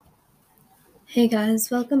Hey guys,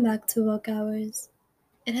 welcome back to Work Hours.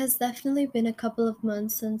 It has definitely been a couple of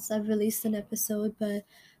months since I've released an episode, but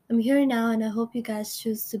I'm here now and I hope you guys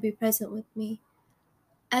choose to be present with me.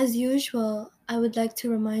 As usual, I would like to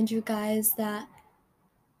remind you guys that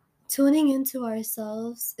tuning into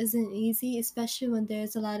ourselves isn't easy, especially when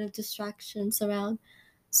there's a lot of distractions around.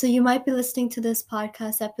 So you might be listening to this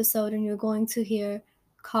podcast episode and you're going to hear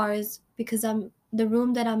cars because the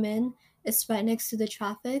room that I'm in is right next to the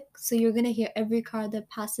traffic, so you're going to hear every car that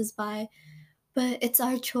passes by. But it's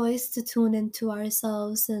our choice to tune into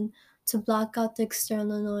ourselves and to block out the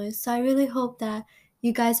external noise. So I really hope that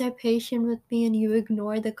you guys are patient with me and you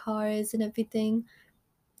ignore the cars and everything.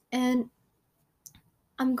 And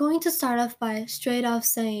I'm going to start off by straight off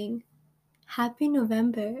saying, Happy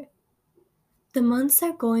November. The months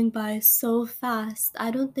are going by so fast.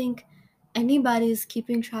 I don't think anybody is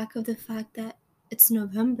keeping track of the fact that it's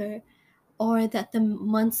November or that the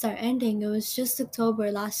months are ending. It was just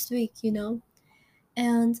October last week.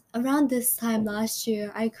 And around this time last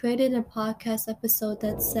year, I created a podcast episode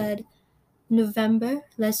that said, November,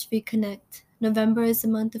 let's reconnect. November is the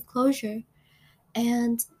month of closure.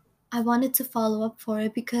 And I wanted to follow up for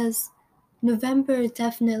it because November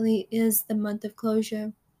definitely is the month of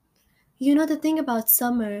closure. The thing about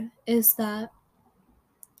summer is that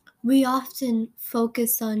we often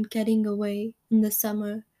focus on getting away in the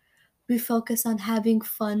summer. We focus on having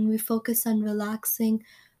fun, we focus on relaxing,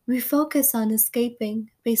 we focus on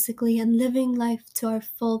escaping, basically, and living life to our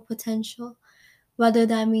full potential. Whether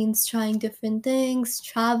that means trying different things,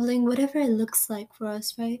 traveling, whatever it looks like for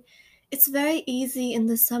us, right? It's very easy in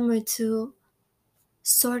the summer to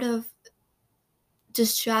sort of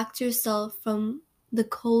distract yourself from the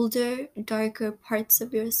colder, darker parts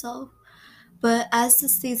of yourself. But as the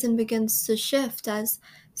season begins to shift, as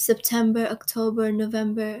September, October,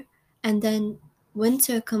 November, and then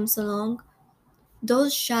winter comes along,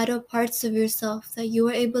 those shadow parts of yourself that you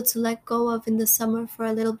were able to let go of in the summer for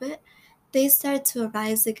a little bit, they start to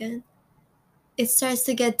arise again. It starts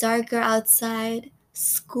to get darker outside.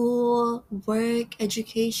 School, work,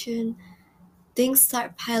 education, things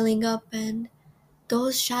start piling up, and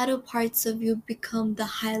those shadow parts of you become the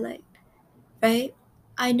highlight, right?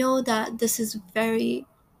 I know that this is very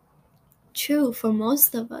true for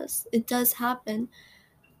most of us. It does happen.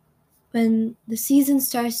 When the season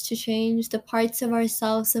starts to change, the parts of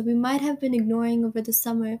ourselves that we might have been ignoring over the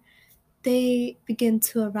summer, they begin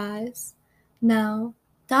to arise. Now,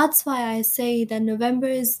 that's why I say that November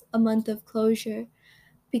is a month of closure,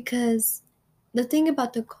 because the thing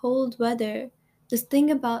about the cold weather, the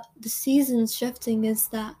thing about the seasons shifting is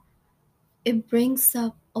that it brings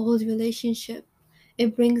up old relationship.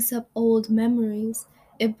 It brings up old memories.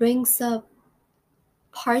 It brings up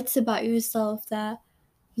parts about yourself that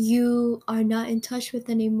you are not in touch with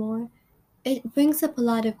anymore. It brings up a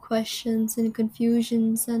lot of questions and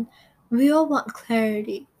confusions, and we all want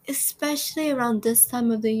clarity, especially around this time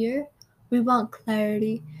of the year. We want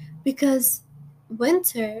clarity because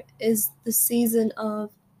winter is the season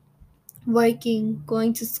of working,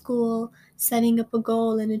 going to school, setting up a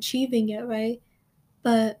goal, and achieving it, right?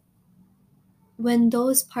 But when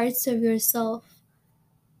those parts of yourself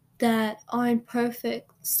that aren't perfect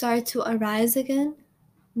start to arise again,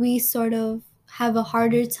 we sort of have a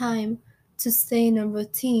harder time to stay in a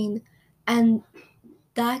routine, and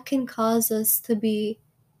that can cause us to be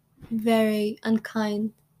very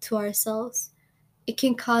unkind to ourselves. It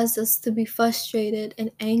can cause us to be frustrated and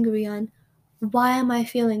angry on, why am I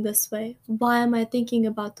feeling this way? Why am I thinking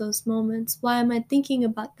about those moments? Why am I thinking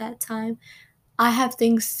about that time? I have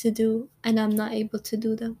things to do and I'm not able to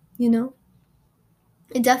do them?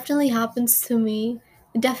 It definitely happens to me.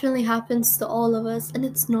 It definitely happens to all of us, and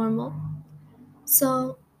it's normal.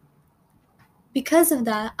 So, because of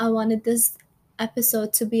that, I wanted this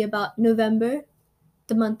episode to be about November,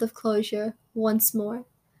 the month of closure, once more.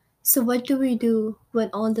 So, what do we do when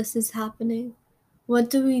all this is happening? What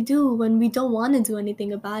do we do when we don't want to do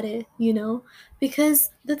anything about it? Because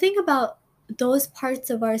the thing about those parts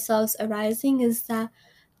of ourselves arising is that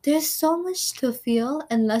there's so much to feel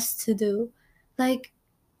and less to do. Like,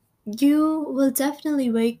 you will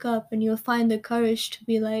definitely wake up and you'll find the courage to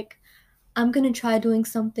be like, I'm gonna try doing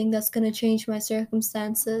something that's gonna change my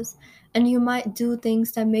circumstances. And you might do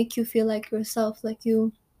things that make you feel like yourself. Like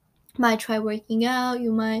you might try working out,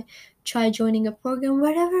 you might try joining a program,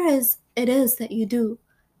 whatever it is that you do.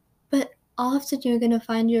 But often you're gonna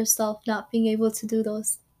find yourself not being able to do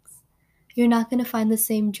those things. You're not gonna find the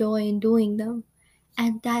same joy in doing them.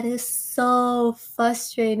 And that is so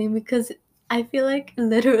frustrating because I feel like it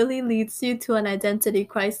literally leads you to an identity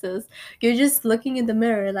crisis. You're just looking in the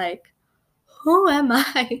mirror like, who am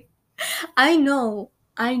I?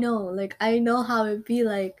 like I know how it be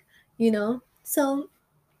like, So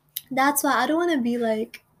that's why I don't want to be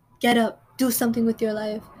like, get up, do something with your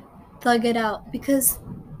life, thug it out, because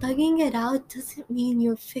thugging it out doesn't mean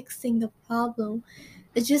you're fixing the problem.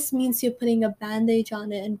 It just means you're putting a bandage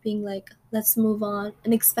on it and being like, let's move on,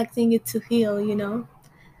 and expecting it to heal.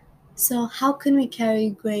 So, how can we carry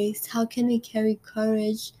grace? How can we carry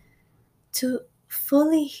courage to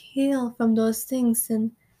fully heal from those things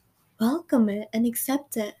and welcome it and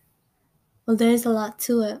accept it? Well, there's a lot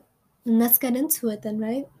to it. And let's get into it then,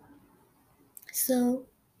 right? So,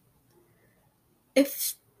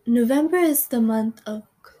 if November is the month of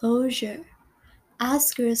closure,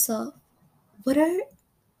 ask yourself, what are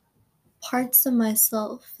parts of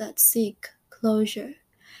myself that seek closure?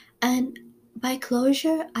 And by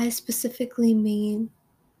closure, I specifically mean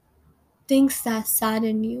things that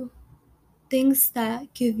sadden you, things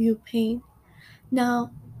that give you pain.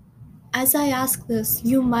 Now, as I ask this,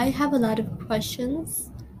 you might have a lot of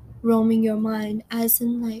questions roaming your mind, as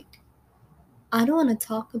in, like, I don't want to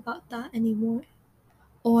talk about that anymore.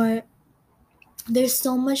 Or, there's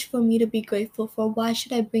so much for me to be grateful for. Why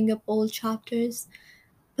should I bring up old chapters?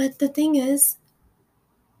 But the thing is,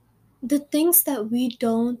 the things that we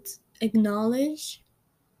don't acknowledge,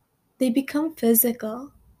 they become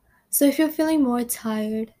physical. So if you're feeling more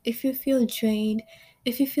tired, if you feel drained,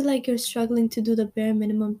 if you feel like you're struggling to do the bare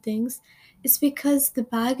minimum things, it's because the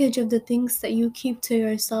baggage of the things that you keep to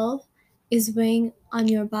yourself is weighing on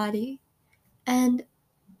your body. And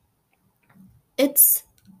it's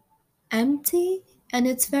empty, and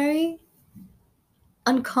it's very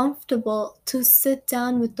uncomfortable to sit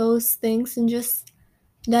down with those things and just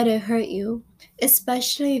let it hurt you,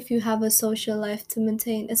 especially if you have a social life to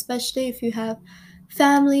maintain, especially if you have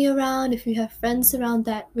family around, if you have friends around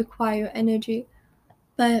that require energy.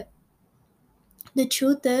 But the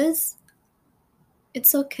truth is,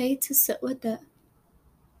 it's okay to sit with it.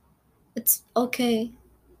 It's okay.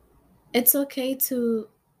 It's okay to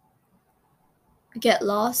get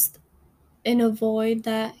lost in a void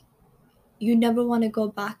that you never want to go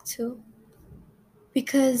back to.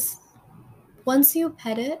 Because once you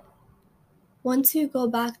pet it, once you go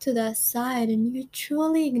back to that side and you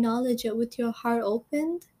truly acknowledge it with your heart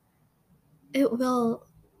opened, it will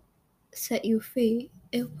set you free.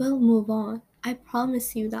 It will move on. I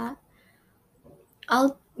promise you that.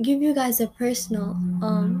 I'll give you guys a personal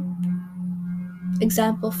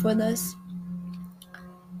example for this.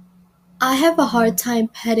 I have a hard time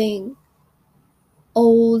petting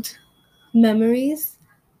old memories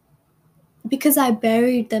because I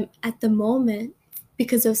buried them at the moment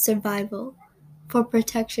because of survival, for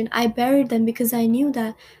protection. I buried them because I knew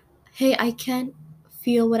that, hey, I can't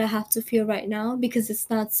feel what I have to feel right now because it's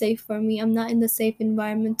not safe for me. I'm not in the safe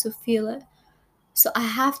environment to feel it. So I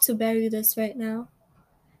have to bury this right now.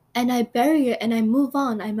 And I bury it and I move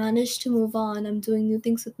on. I manage to move on. I'm doing new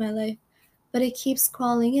things with my life. But it keeps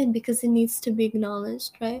crawling in because it needs to be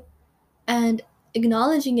acknowledged, right? And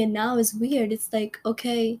acknowledging it now is weird. It's like,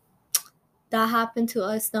 okay, that happened to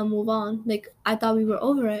us, now move on. Like, I thought we were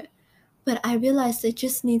over it. But I realized it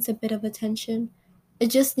just needs a bit of attention. It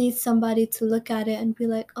just needs somebody to look at it and be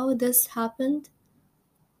like, oh, this happened.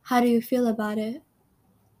 How do you feel about it?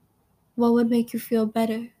 What would make you feel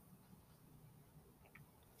better?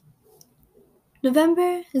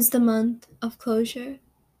 November is the month of closure.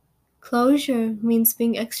 Closure means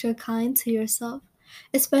being extra kind to yourself,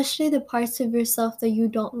 especially the parts of yourself that you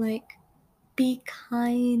don't like. Be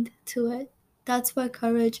kind to it. That's what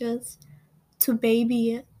courage is, to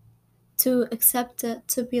baby it, to accept it,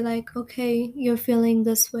 to be like, okay, you're feeling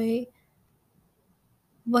this way.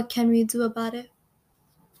 What can we do about it?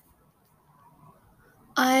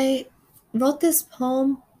 I wrote this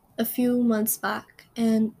poem a few months back,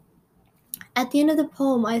 and at the end of the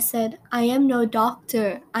poem, I said, I am no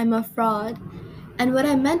doctor, I'm a fraud. And what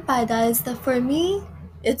I meant by that is that for me,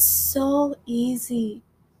 it's so easy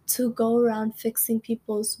to go around fixing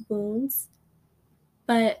people's wounds,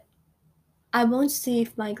 but I won't see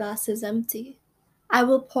if my glass is empty. I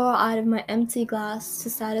will pour out of my empty glass to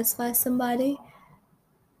satisfy somebody,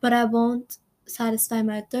 but I won't satisfy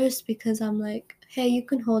my thirst because I'm like, hey, you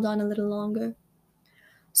can hold on a little longer.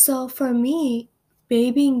 So for me,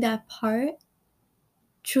 babying that part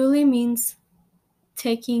truly means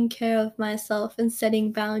taking care of myself and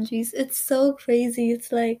setting boundaries. It's so crazy.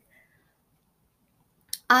 It's like,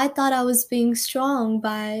 I thought I was being strong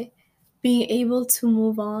by being able to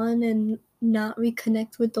move on and not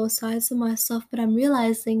reconnect with those sides of myself, but I'm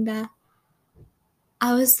realizing that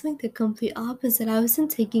I was doing the complete opposite. I wasn't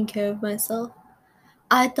taking care of myself.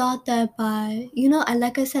 I thought that by,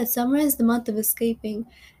 like I said, summer is the month of escaping.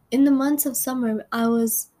 in the months of summer, I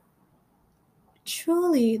was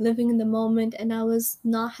truly living in the moment and I was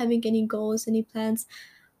not having any goals, any plans.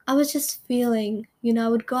 I was just feeling, I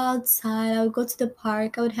would go outside, I would go to the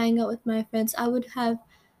park, I would hang out with my friends, I would have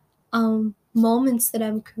moments that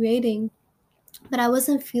I'm creating, but I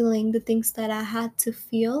wasn't feeling the things that I had to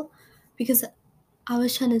feel because I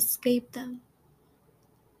was trying to escape them.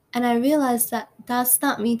 And I realized that that's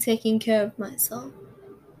not me taking care of myself.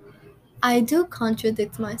 I do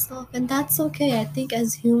contradict myself, and that's okay. I think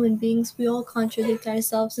as human beings, we all contradict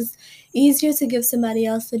ourselves. It's easier to give somebody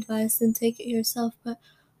else advice than take it yourself, but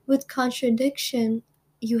with contradiction,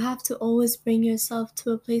 you have to always bring yourself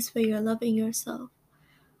to a place where you're loving yourself.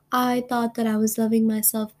 I thought that I was loving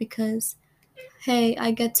myself because, hey,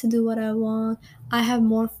 I get to do what I want. I have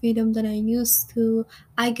more freedom than I used to.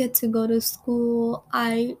 I get to go to school.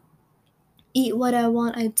 I eat what I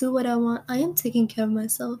want. I do what I want. I am taking care of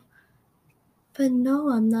myself. But no,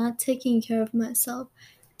 I'm not taking care of myself.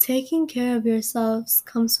 Taking care of yourselves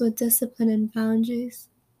comes with discipline and boundaries.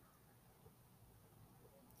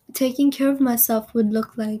 Taking care of myself would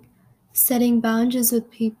look like setting boundaries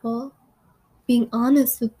with people, being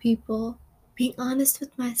honest with people, being honest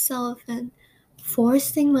with myself, and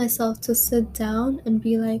forcing myself to sit down and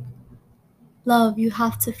be like, love, you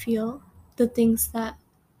have to feel the things that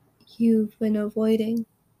you've been avoiding.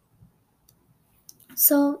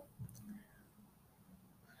 So,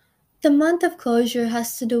 the month of closure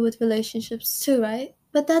has to do with relationships too, right?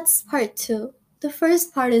 But that's part two. The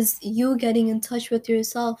first part is you getting in touch with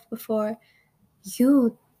yourself before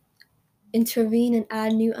you intervene and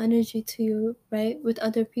add new energy to you, right? With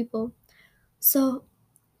other people. So,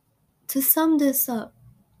 to sum this up,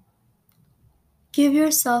 give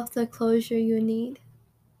yourself the closure you need.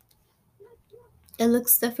 It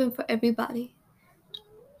looks different for everybody.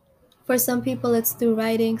 For some people, it's through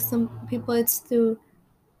writing, some people, it's through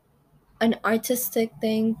an artistic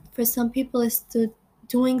thing. For some people, it's to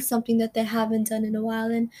doing something that they haven't done in a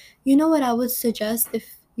while. And you know what I would suggest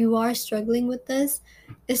if you are struggling with this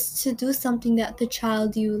is to do something that the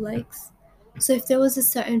child you likes. So if there was a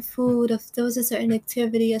certain food, if there was a certain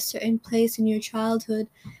activity, a certain place in your childhood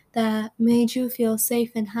that made you feel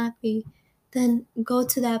safe and happy, then go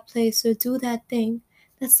to that place or do that thing.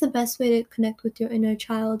 That's the best way to connect with your inner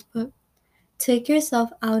child. But take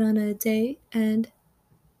yourself out on a date and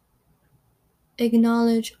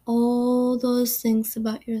acknowledge all those things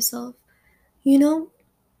about yourself. You know,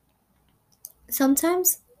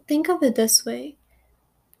 sometimes think of it this way.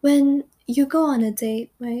 When you go on a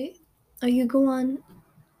date, right? Or you go on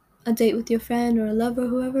a date with your friend or a lover,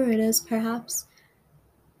 whoever it is, perhaps,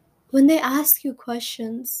 when they ask you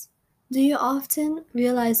questions, do you often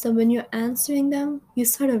realize that when you're answering them, you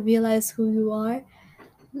sort of realize who you are?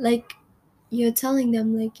 Like, you're telling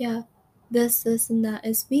them, like, yeah, this, and that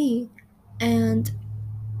is me. And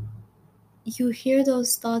you hear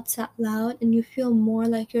those thoughts out loud and you feel more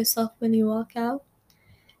like yourself when you walk out.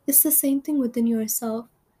 It's the same thing within yourself.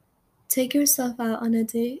 Take yourself out on a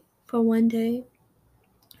date for one day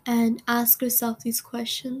and ask yourself these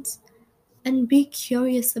questions and be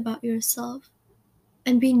curious about yourself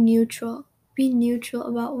and be neutral. Be neutral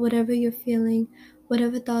about whatever you're feeling,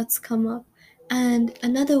 whatever thoughts come up. And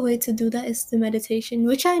another way to do that is the meditation,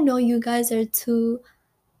 which I know you guys are too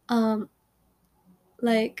um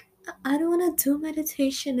like I don't want to do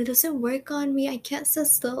meditation. It doesn't work on me. I can't sit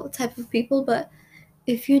still type of people. But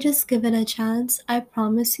if you just give it a chance, I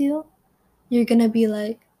promise you, you're gonna be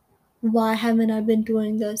like, why haven't I been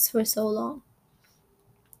doing this for so long?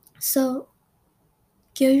 So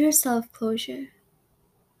give yourself closure.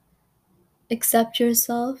 Accept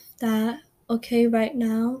yourself that, okay, right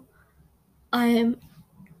now, I am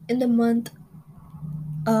in the month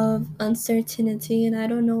of uncertainty and I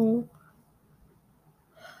don't know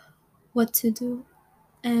what to do.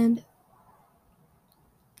 And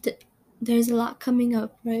there's a lot coming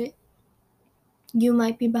up, right? You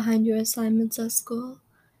might be behind your assignments at school.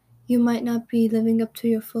 You might not be living up to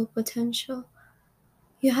your full potential.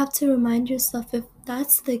 You have to remind yourself if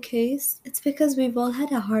that's the case, it's because we've all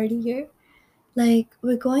had a hard year. Like,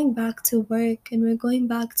 we're going back to work and we're going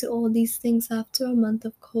back to all these things after a month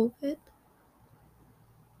of COVID.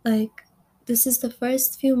 Like, this is the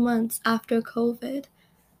first few months after COVID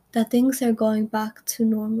that things are going back to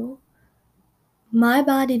normal. My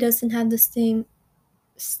body doesn't have the same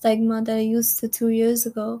stigma that I used to 2 years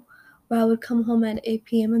ago, where I would come home at 8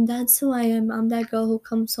 p.m. And that's who I am. I'm that girl who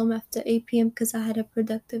comes home after 8 p.m. because I had a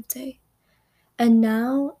productive day. And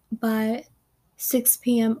now by 6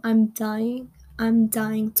 p.m., I'm dying. I'm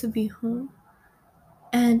dying to be home.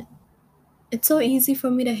 And it's so easy for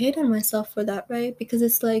me to hate on myself for that, right? Because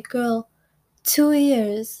it's like, girl, 2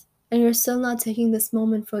 years and you're still not taking this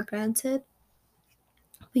moment for granted.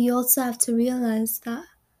 But you also have to realize that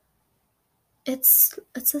it's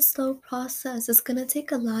a slow process. It's gonna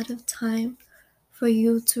take a lot of time for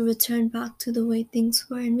you to return back to the way things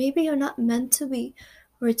were. And maybe you're not meant to be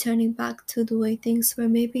returning back to the way things were.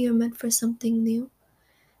 Maybe you're meant for something new.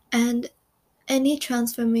 And any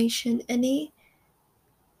transformation, anything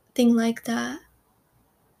like that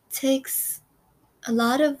takes a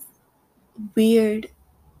lot of weird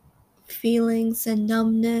feelings and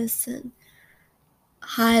numbness and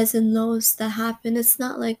highs and lows that happen. It's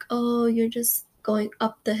not like, oh, you're just going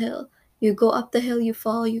up the hill. You go up the hill, you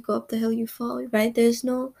fall, you go up the hill, you fall, right? There's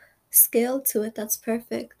no scale to it that's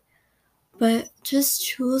perfect. But just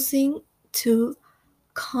choosing to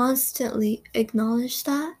constantly acknowledge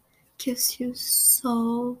that gives you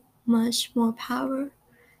so much more power.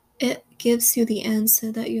 It gives you the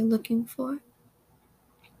answer that you're looking for.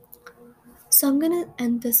 So I'm gonna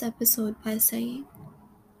end this episode by saying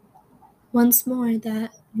once more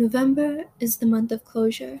that November is the month of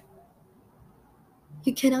closure.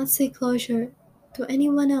 You cannot say closure to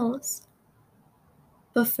anyone else,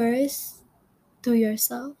 but first to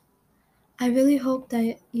yourself. I really hope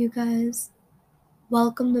that you guys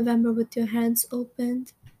welcome November with your hands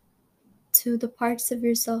opened to the parts of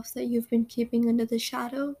yourself that you've been keeping under the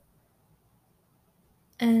shadow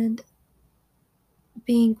and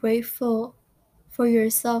being grateful for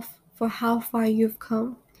yourself for how far you've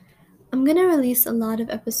come. I'm gonna release a lot of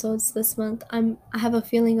episodes this month. I have a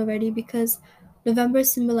feeling already because November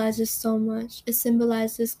symbolizes so much. It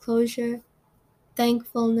symbolizes closure,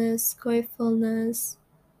 thankfulness, gratefulness,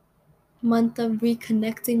 month of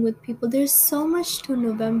reconnecting with people. There's so much to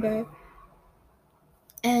November,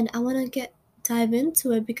 and I want to dive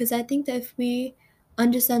into it because I think that if we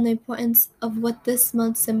understand the importance of what this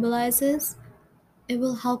month symbolizes, it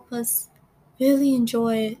will help us really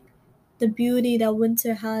enjoy the beauty that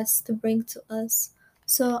winter has to bring to us.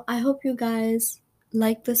 So I hope you guys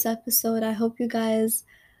like this episode. I hope you guys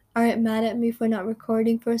aren't mad at me for not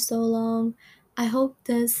recording for so long. I hope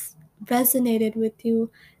this resonated with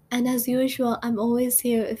you. And as usual, I'm always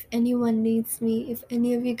here if anyone needs me. If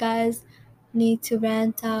any of you guys need to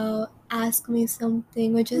rant out, ask me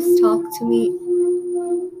something, or just talk to me,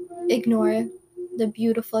 ignore the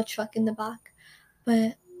beautiful truck in the back.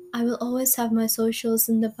 But I will always have my socials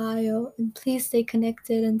in the bio, and please stay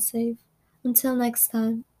connected and safe. Until next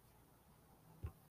time.